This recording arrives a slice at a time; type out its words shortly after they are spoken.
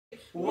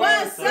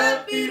What's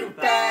up, Firu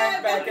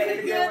Fam? Back at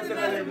it again with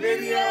another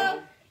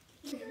video.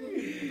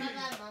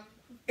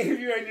 If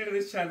you are new to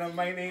this channel,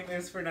 my name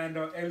is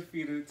Fernando El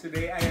Firu.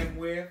 Today I am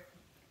with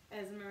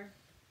Esmer.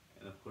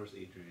 And of course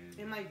Adrian.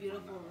 In my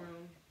beautiful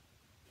room.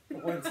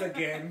 Once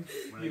again,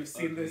 you've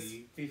seen this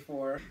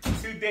before.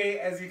 Today,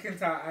 as you can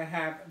tell, I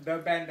have the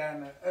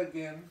bandana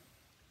again,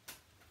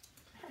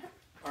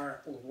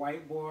 our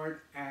whiteboard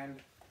and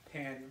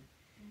pen.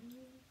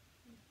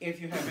 If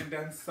you haven't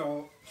done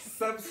so,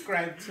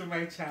 subscribe to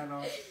my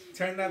channel.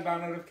 Turn that bell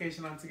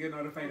notification on to get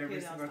notified every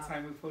single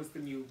time we post a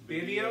new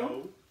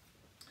video.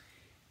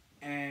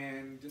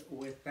 And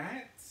with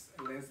that,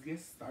 let's get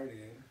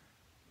started.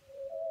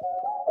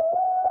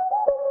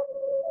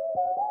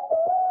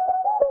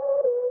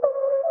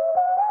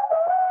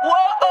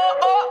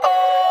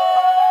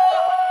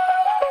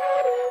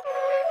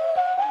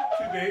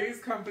 Today's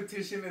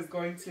competition is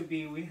going to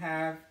be, we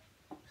have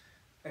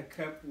a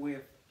cup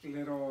with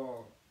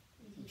little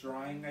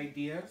drawing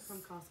ideas. From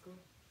Costco.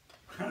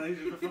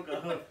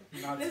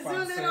 Not Let's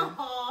sponsored. do a little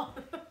haul.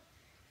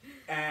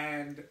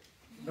 And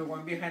the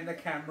one behind the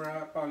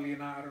camera,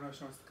 Paulina, I don't know if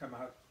she wants to come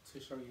out to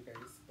show you guys,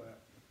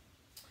 but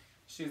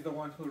she's the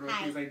one who wrote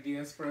these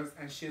ideas for us,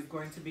 and she's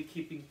going to be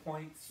keeping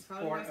points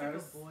for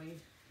us.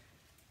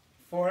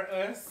 For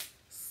us.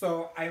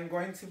 So I'm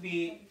going to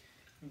be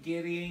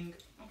getting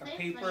a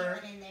paper.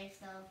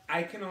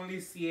 I can only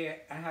see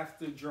it. I have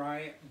to draw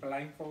it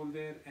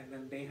blindfolded, and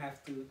then they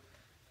have to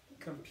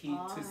compete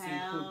to see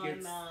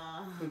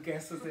who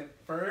guesses it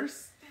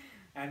first.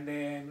 And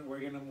then we're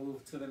gonna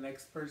move to the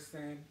next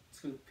person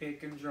to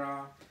pick and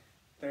draw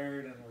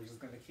third, and we're just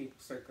gonna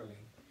keep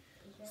circling.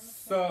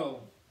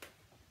 So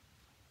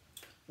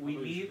we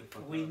need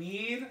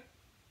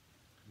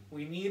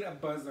a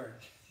buzzer.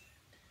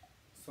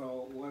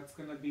 So what's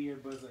gonna be your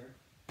buzzer?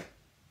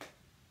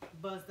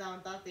 Buzz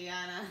down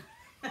Tatiana.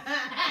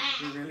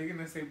 You're really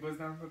gonna say buzz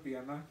down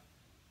Tatiana?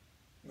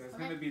 That's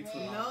gonna be too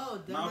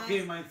long. No,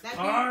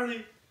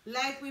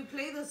 like we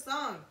play the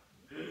song.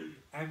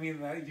 I mean,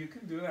 that you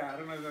can do that. I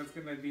don't know if that's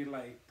gonna be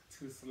like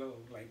too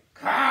slow. Like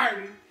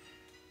Cardi,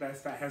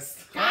 that's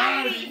fast.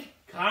 Cardi's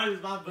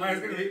my buzzer. Mine's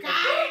gonna be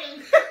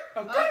Cardi.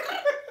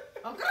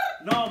 Okay.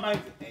 No,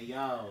 Mike. Hey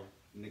yo,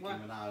 Nicki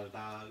Minaj,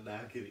 dog.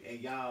 Nah, kidding. Hey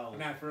yo.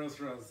 Nah, for real,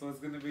 for real. So it's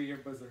gonna be your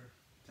buzzer.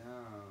 Damn.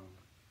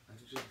 I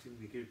just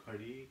make it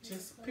Cardi.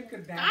 Just pick a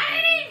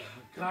damn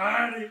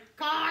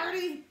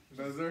Cardi.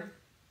 Buzzer.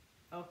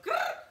 Okay.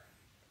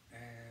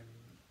 And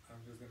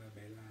I'm just gonna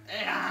be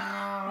like.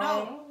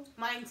 No,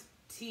 mine's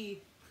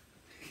T.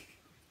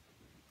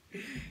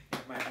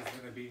 Mine is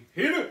gonna be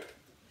hit it.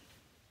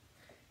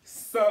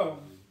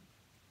 So,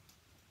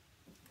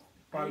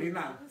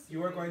 Paulina,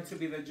 you are going to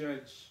be the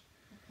judge.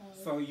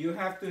 Okay. So you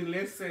have to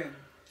listen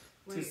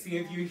to see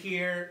if you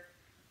hear.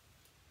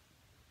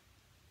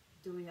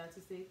 Do we have to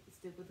stick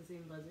with the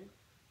same buzzer?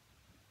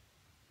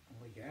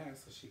 Oh yeah,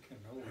 so she can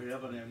know. Hurry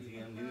up on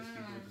everything. I'm gonna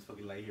speak with this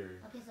fucking light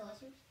here. Okay, so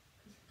what's yours?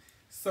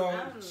 So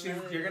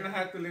you're gonna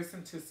have to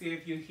listen to see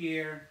if you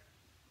hear.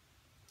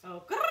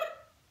 Oh,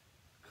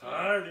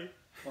 Cardi.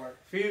 Or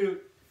Firu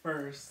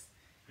first,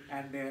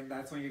 and then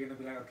that's when you're gonna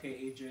be like, okay,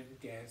 Adrian,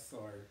 guess,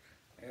 or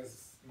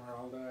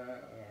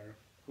Esmeralda, or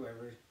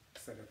whoever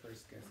said it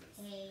first guesses.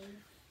 Okay.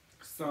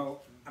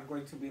 So I'm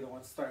going to be the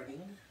one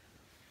starting.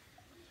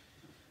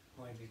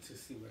 Oh, I need to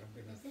see what I'm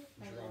gonna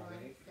draw,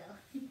 right?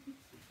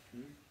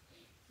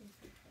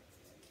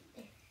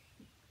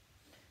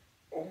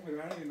 Oh my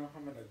god, I don't even know how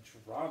I'm gonna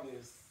draw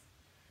this.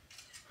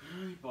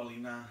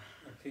 Paulina.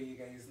 Okay, you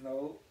guys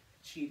know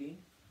cheating.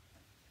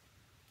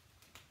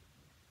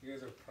 You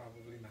guys are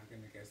probably not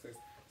gonna guess this,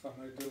 so I'm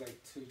gonna do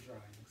like 2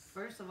 drawings.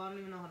 First of all, I don't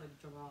even know how to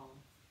draw.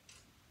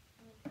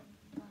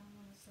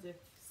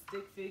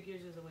 Stick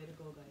figures is the way to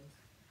go, guys.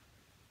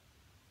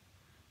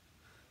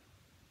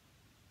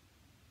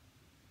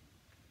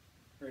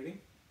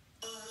 Ready?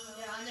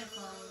 They're on their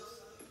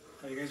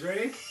phones. Are you guys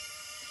ready?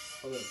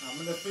 Hold up. I'm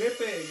gonna flip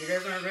it. You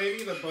guys aren't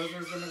ready? The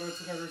buzzer's gonna go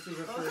to whoever sees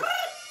it first.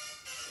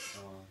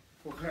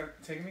 Well,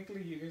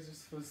 technically, you guys are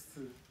supposed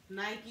to.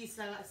 Nike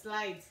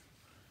slides.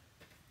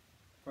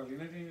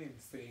 Paulina didn't even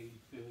say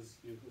it was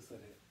you who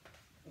said it,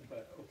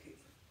 but okay.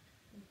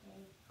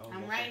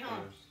 I'm right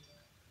home.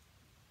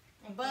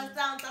 Buzz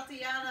down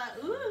Tatiana.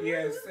 Ooh.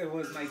 Yes, it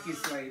was Nike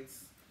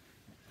slides.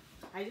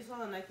 I just saw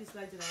the Nike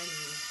slides that I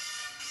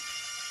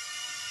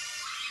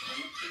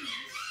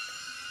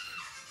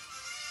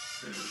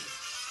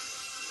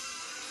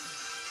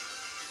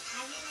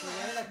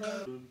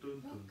Dun, dun,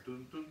 dun,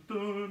 dun, dun,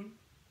 dun.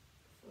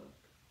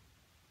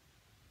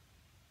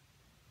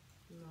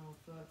 No,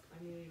 fuck.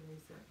 I need to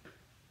erase it.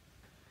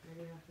 I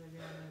didn't have to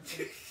erase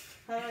it.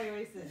 How do I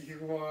erase it?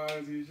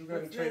 You just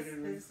gotta try to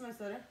erase. Is this my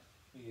soda?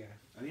 Yeah.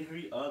 I need to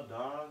hurry up,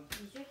 dog.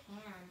 Use your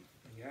hand.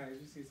 Yeah, I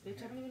just use my Bitch, I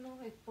hand. don't even know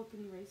if I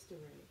fucking erased it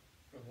right.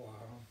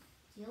 Wow.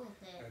 Deal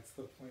with it. That's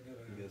the point of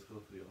the Let's go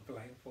for you.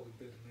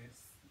 blindfoldedness.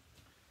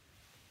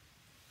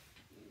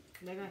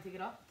 They're gonna take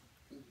it off?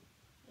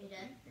 You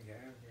done? Yeah,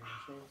 we're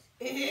gonna show us.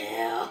 Ew!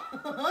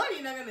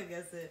 You're not gonna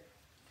guess it.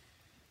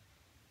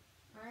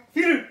 What?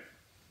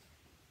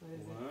 What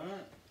is it?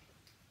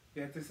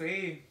 You have to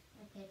say,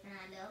 Okay,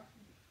 Fernando.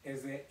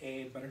 is it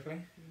a butterfly?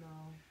 No.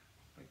 Oh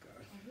my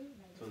god.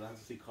 So I have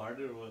to see card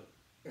or what?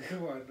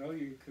 Well, I know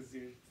you because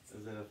you're.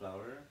 Is it a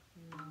flower?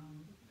 No.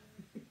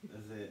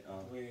 Is it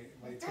Wait,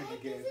 my What the turn heck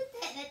again. is it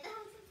then? I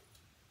thought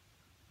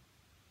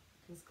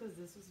It's because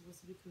this was supposed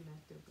to be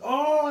connected.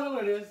 Oh, I know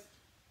what it is.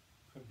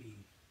 Could be.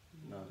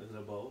 No, is it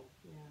a bow?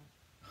 Yeah.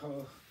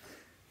 Oh.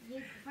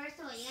 first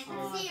of all, you Oh,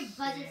 have to say your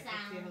buzzer shit.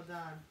 sound. Okay, hold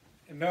on.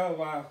 No,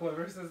 wow.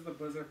 Whoever says the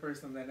buzzer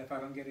first, and then if I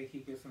don't get it, he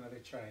gets another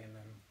try, and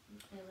then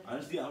Okay, what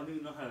Honestly, I don't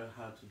even know how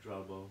to draw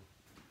a bow.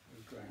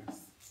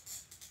 glass.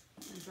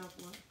 And drop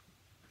what?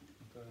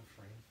 The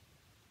frame.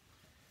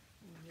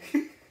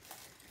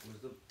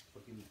 Where's the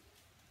fucking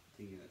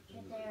thing at?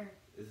 Right there.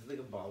 Is this like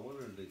a ball one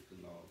or like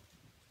no?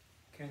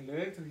 Can't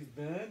look till he's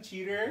done,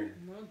 cheater.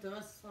 No,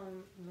 dust.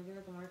 I'm looking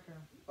at the marker.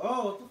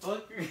 Oh, what the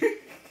fuck?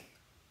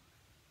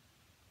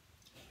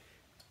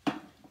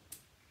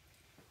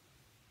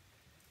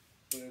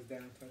 Put us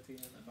down,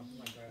 Tatiana. Oh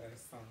my god, that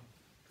song.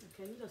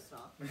 Can you just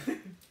stop?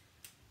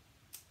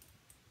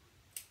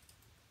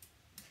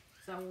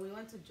 So we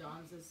went to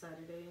John's last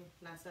Saturday,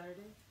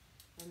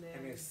 and then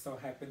And it so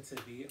happened to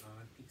be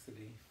on Pizza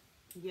Day.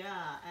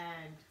 yeah,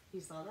 and he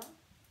saw that,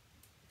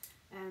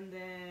 and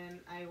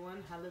then I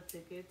won hella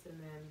tickets, and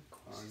then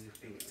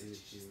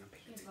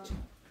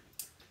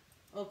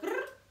oh,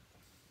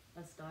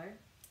 a star.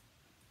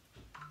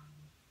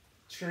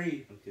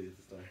 Tree. Okay, it's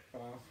a star.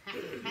 Wow. I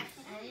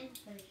didn't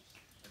finish.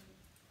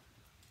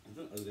 It's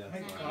an ugly Oh ass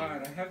my star.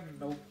 god, I have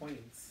no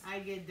points. I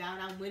get down.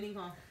 I'm winning,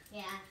 huh?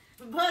 Yeah,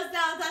 Bust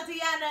down,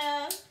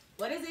 Tatiana.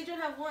 What does Adrian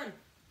have won?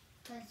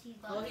 because he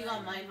got Oh, he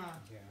got mine, huh?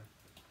 Yeah.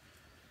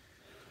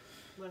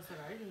 What's that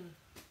arguing?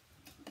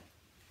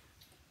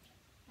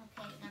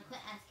 Okay, now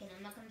quit asking.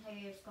 I'm not going to tell you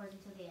your scores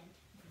until the end.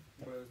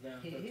 Put us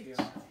down, Bitch.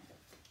 Tatiana.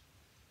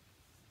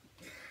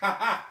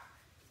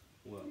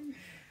 What?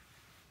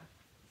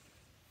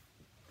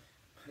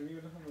 I don't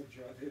even know how to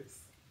draw this.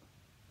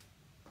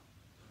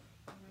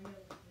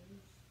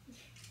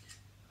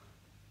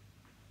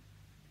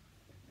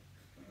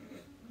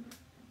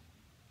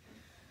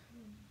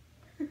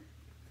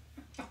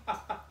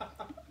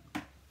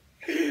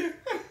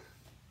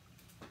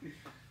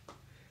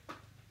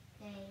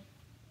 Okay.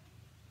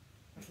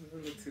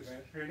 Let's see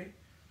that. Ready?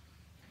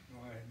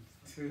 1,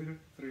 2,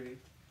 3.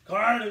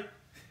 Card!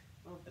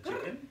 Oh, A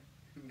chicken?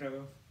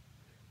 No.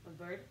 a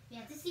bird. You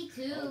have to see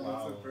two. Oh,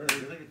 wow. It's a bird.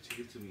 It's like a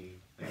chicken to me.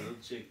 Like a little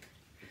chick.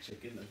 A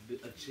chicken.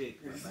 A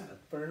chick. My It's a bad.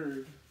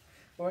 bird.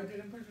 Oh, I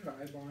didn't put an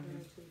eyeball on it. It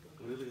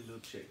looks like a little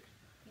chick.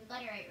 You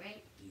got it right,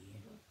 right? I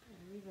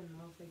don't even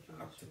know if I can.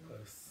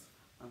 Octopus.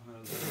 I'm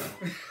hungry.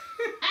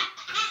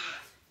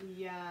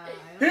 Yeah, I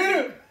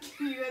don't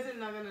you guys are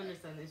not gonna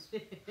understand this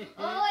shit.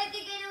 Oh, I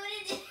think I know what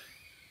it is.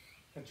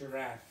 A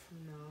giraffe.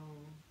 No.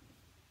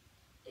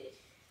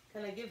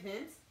 Can I give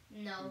hints?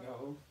 No.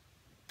 No.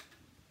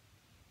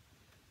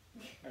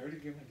 I already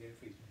gave my guess,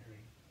 Agent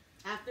Harry.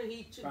 After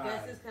he Five,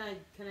 guesses,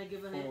 can I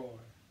give a hint? 4,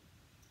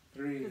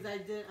 3, Because I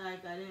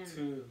didn't.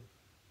 2,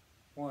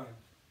 1. I'm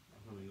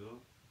gonna go.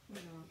 No.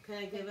 Can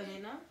I give a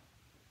hint now?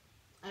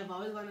 I've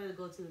always wanted to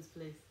go to this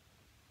place.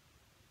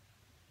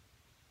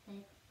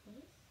 Place?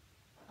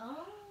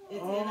 Oh. It's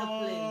in a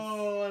place.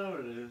 Oh, I know what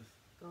it is.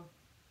 Go.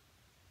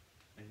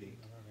 I think.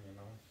 I don't even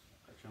know.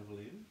 A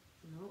trampoline?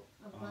 Nope.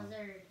 A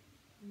buzzard.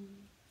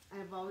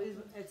 I've always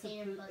it's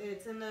Tater a, buzzard.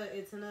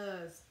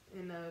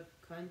 in a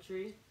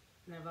country,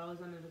 and I've always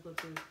wanted to go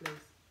to this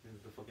place.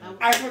 It's the fucking.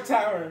 Eiffel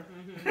Tower.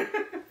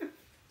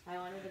 I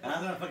wanted to go.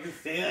 I'm not gonna fucking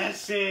say that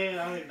shit.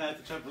 I'm like,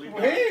 that's a trampoline.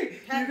 Wait,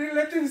 you didn't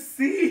let them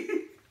see.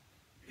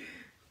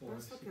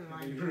 That's shit, fucking I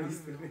lying.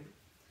 erased it.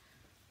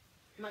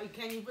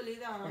 Can you believe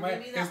that? Am Mom I- gave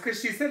me It's that. because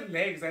she said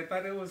legs. I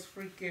thought it was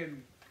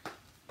freaking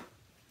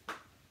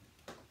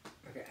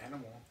like an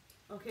animal.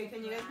 Okay,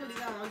 can you guys believe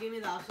that? Mom gave me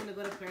the option to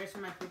go to Paris for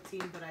my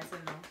 15, but I said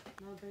no.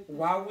 No, very good.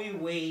 While we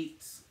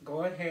wait,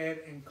 go ahead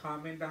and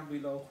comment down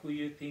below who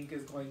you think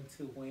is going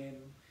to win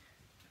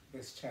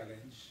this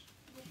challenge.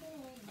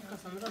 Because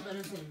some of them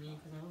better than me,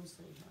 because I always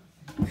say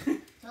that.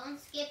 Don't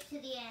skip to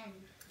the end.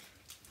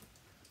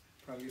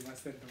 Probably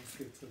must have don't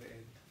skip to the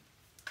end.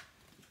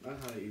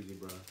 That's hella easy,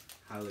 bro.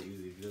 Hella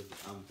easy. Because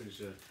I'm pretty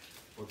sure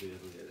both of you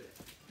guys will get it.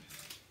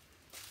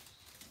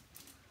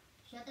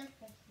 Shut the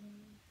fuck up.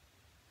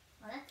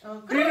 Oh, that's Oh,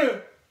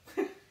 Good.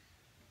 and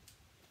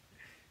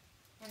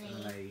And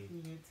then I,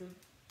 YouTube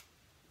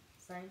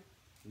sign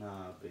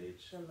nah,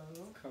 bitch. the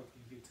logo. Copy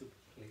YouTube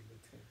play the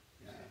tip.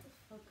 Yeah.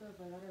 Fuck up,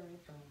 I got it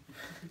right though.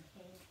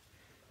 okay.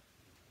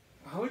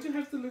 How would you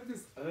have to look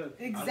this up?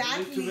 I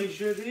need to make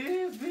sure it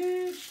is,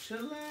 bitch.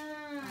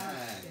 Chillax.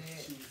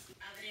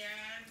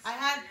 I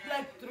had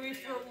like 3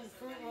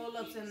 fruit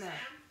roll-ups in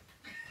there.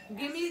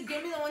 Give me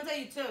the ones that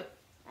you took.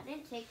 I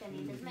didn't take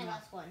any. This is my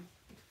last one.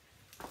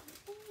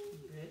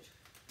 Bitch.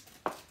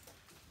 I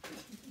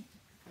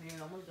mean,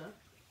 almost done.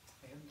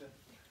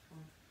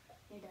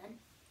 You're done?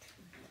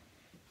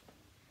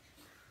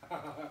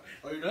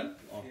 Are you done?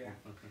 Oh, Yeah.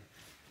 okay.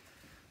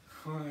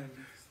 1,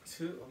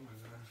 2, oh my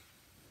god.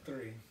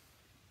 3.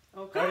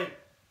 Okay. Ready?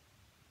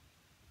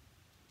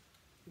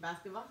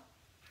 Basketball?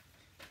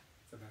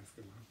 It's a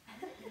basketball.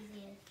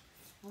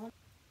 Easiest.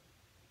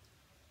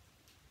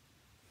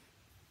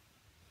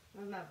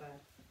 That's not bad.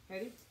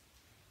 Ready?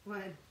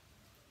 1,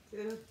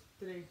 2,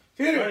 3.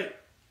 Hit it! Right.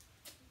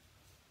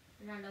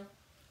 Fernando.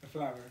 The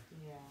flower.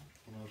 Yeah.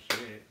 Oh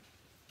shit.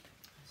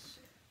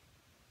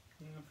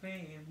 You're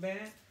playing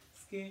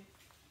basketball.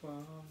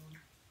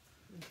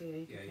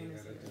 Okay, Yeah, you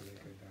gotta do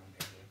it good down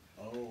there.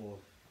 Oh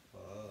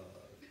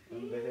fuck.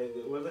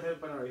 Where's the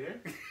headband right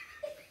here?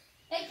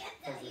 I can't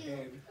tell That's the you.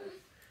 head.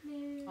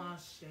 Oh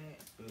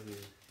shit.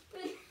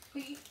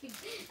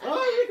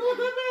 Oh, you go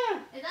that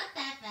bad. It's not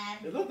that bad.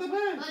 It's not that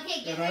bad. Okay,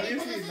 get And ready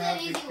because obviously this is not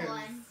an easy because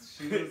one.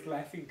 she was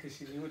laughing because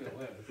she knew what it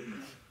was.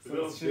 So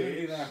Little it shouldn't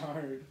be bitch. that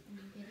hard.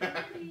 It's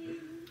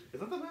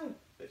not that bad.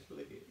 Actually,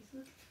 like it.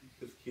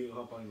 It's cute.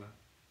 Hop on now.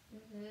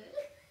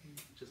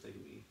 Just like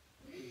me.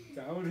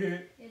 Doubt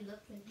it. It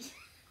looks like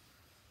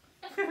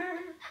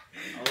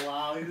Oh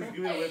wow, he just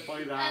gave me a whip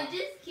point now. I'm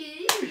just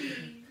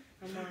kidding.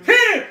 Come on.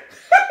 Hit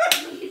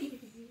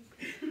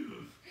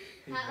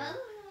How?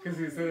 Because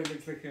he said it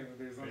looks like him.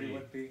 There's only Ready?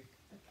 one thing.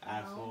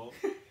 Asshole.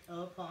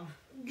 Oh, Paul.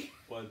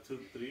 1, 2,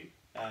 3.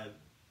 And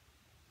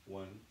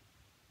 1,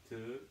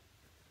 2.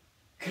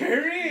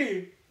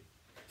 Curry!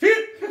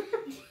 Hit!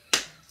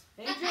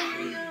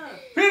 Adrian,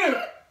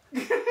 Hit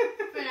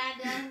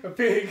Fernando. A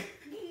pig.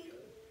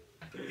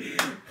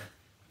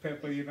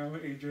 Peppa, you know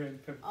Adrian,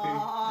 Peppa Pig.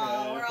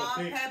 Oh, we're Peppa on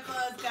Pig.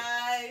 Peppa's,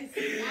 guys.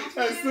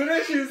 As soon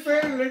as she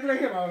said it looked like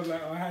him, I was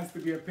like, oh, it has to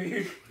be a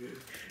pig.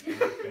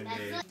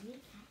 That's not.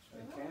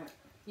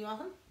 You want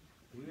some?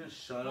 We're gonna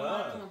shut You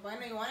up.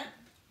 want it? You want it?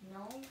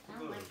 No, I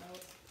don't like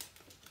those.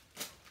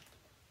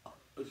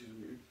 Excuse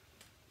me.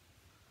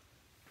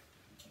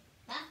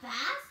 That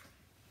fast?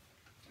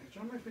 I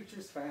draw my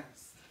pictures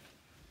fast.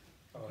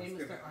 Oh, Okay, it's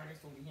Mr. gonna...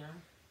 Artist will be here.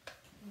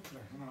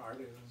 I'm not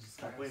artist, I'm just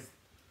Stop, fast. wait.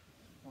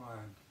 1,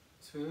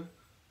 2,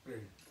 3.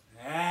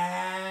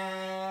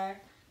 Ah,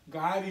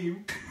 got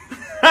him.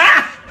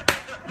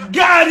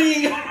 Got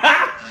him!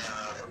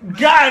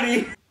 Got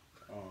him!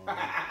 Oh,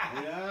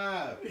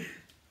 yeah.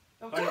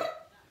 Okay. Fine.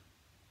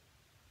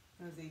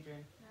 That was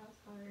Adrian. That was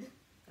hard.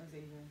 That was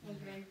Adrian.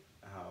 Adrian.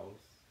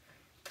 House.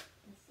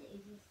 That's the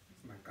easiest.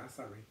 It's my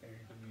casa right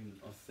there. I mean,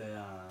 o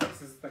sea.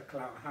 This is the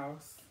clout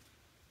house.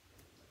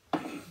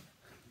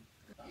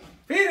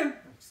 Feed him!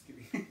 I'm just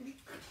kidding.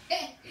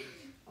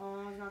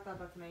 Oh, it's not that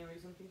bad. Can I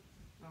erase something?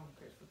 Oh,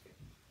 okay. Okay.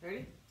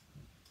 Ready?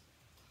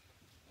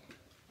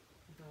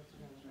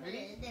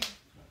 Ready?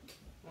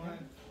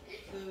 1,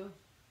 2,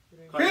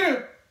 3. Feed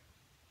him!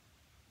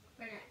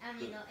 I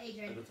mean, no, The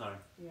Adrian. guitar.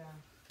 Yeah.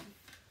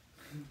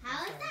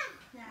 How is that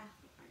that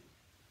hard?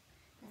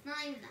 That's not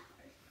even that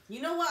hard.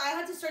 You know what? I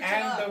had to search it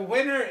And up. the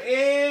winner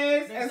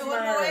is There's still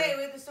one more. Esmer.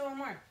 Wait, there's still one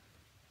more.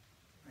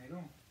 I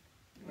know.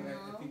 But I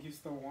No. think you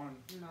still won.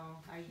 No,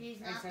 She's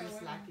I not started the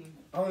one. slacking.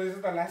 Oh, this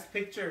is the last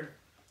picture.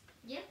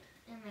 Yep.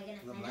 Am I gonna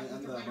The find blind out and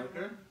who's the the winner?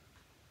 marker?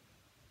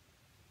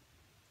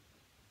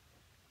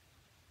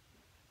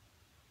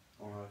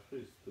 Oh, that's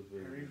pretty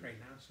stupid. Hurry right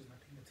now, she's not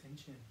paying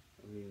attention.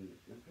 I mean,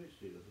 I'm pretty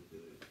sure that's what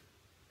it is.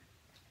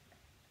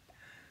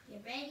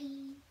 Get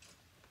ready.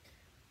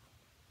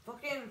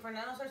 Fucking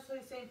Fernando starts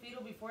saying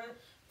Firu before.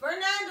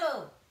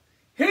 Fernando!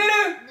 Hit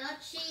him! No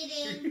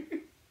cheating.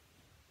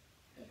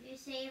 If you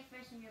say it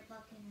first and you're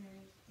blocking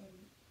hers, then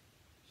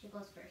she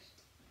goes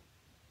first.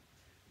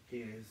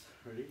 Okay, guys,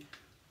 ready?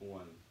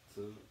 1,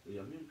 2.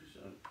 Yeah, I mean, I'm pretty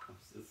sure.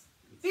 It's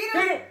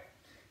Firu! Hit him!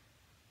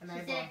 And She I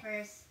said bought. it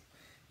first.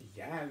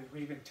 Yeah,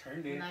 we even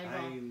turned it. And I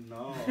I bought.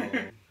 know. The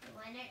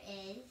winner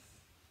is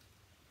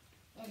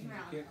Can you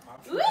Esmeralda. get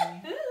off of me?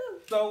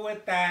 Woohoo! So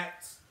with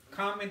that,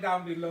 comment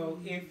down below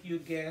if you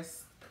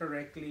guessed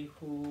correctly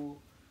who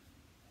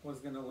was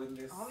gonna win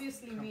this.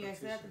 Obviously me, I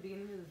said at the competition.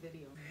 beginning of the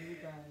video. You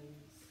guys.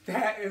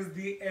 That is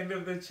the end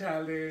of the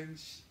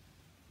challenge.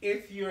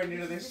 If you are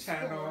new to this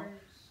channel,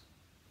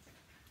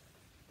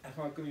 I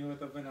welcome you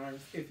with open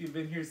arms. If you've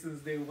been here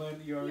since day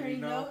one, you already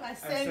know. I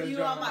send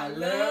you all my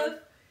love.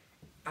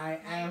 I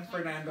am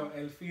Fernando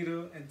El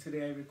Firu, and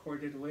today I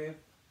recorded with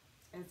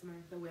Esmer,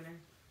 the winner.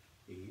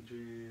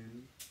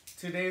 Adrian.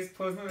 today's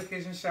post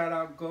notification shout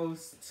out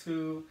goes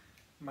to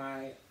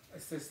my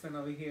assistant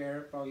over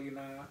here,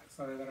 Paulina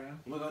Saavedra.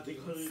 Oh my god, they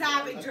called her.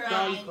 Savage, I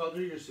thought you called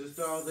her your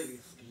sister. I was like,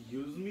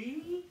 excuse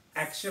me?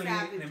 Actually,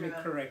 let me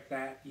Saavedra. correct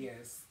that.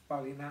 Yes,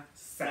 Paulina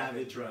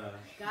Saavedra.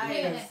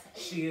 Guys,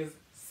 She is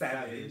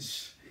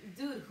savage.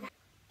 dude,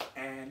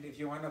 And if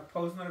you want a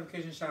post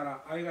notification shout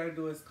out, all you gotta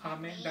do is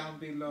comment down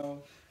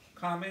below.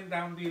 Comment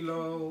down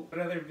below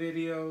what other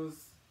videos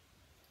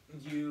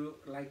you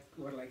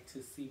would like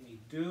to see me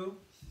do.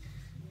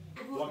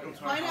 Welcome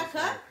to our why not house,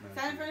 cut? man.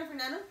 Stand in front of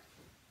Fernando.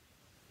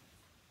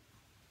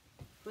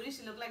 Who does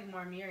she look like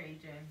more, me or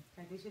Adrian?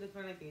 I think she looks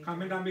more like Adrian.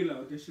 Comment down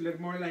below. Does she look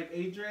more like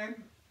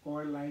Adrian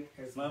or like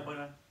Smile, Esmer?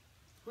 Paula.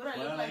 Who do I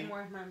Smile look like like-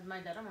 more, my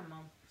dad or my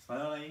mom?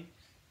 Smile, ahí.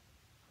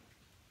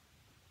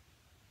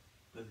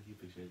 That's a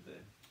cute picture right there.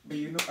 But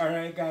you know,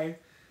 alright guys.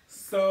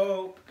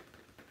 So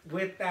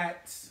with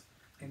that,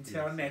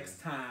 until Yes,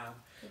 next time.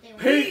 But they win.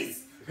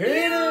 Peace!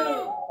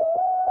 Peace!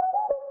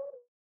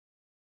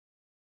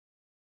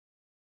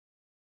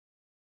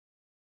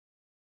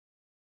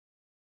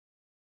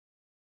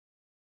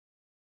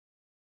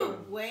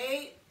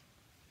 Wait.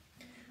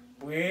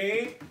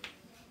 Wait.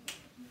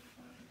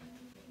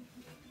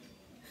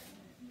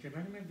 You're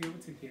not gonna be able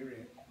to hear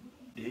it.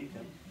 Yeah, you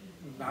can.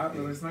 Loud,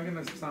 it's not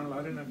gonna sound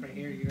loud enough right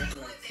here. You have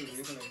to like to read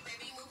it.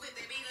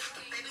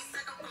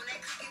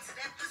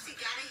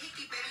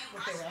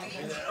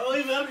 Okay,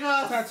 Oh,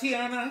 verga.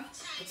 Tatiana.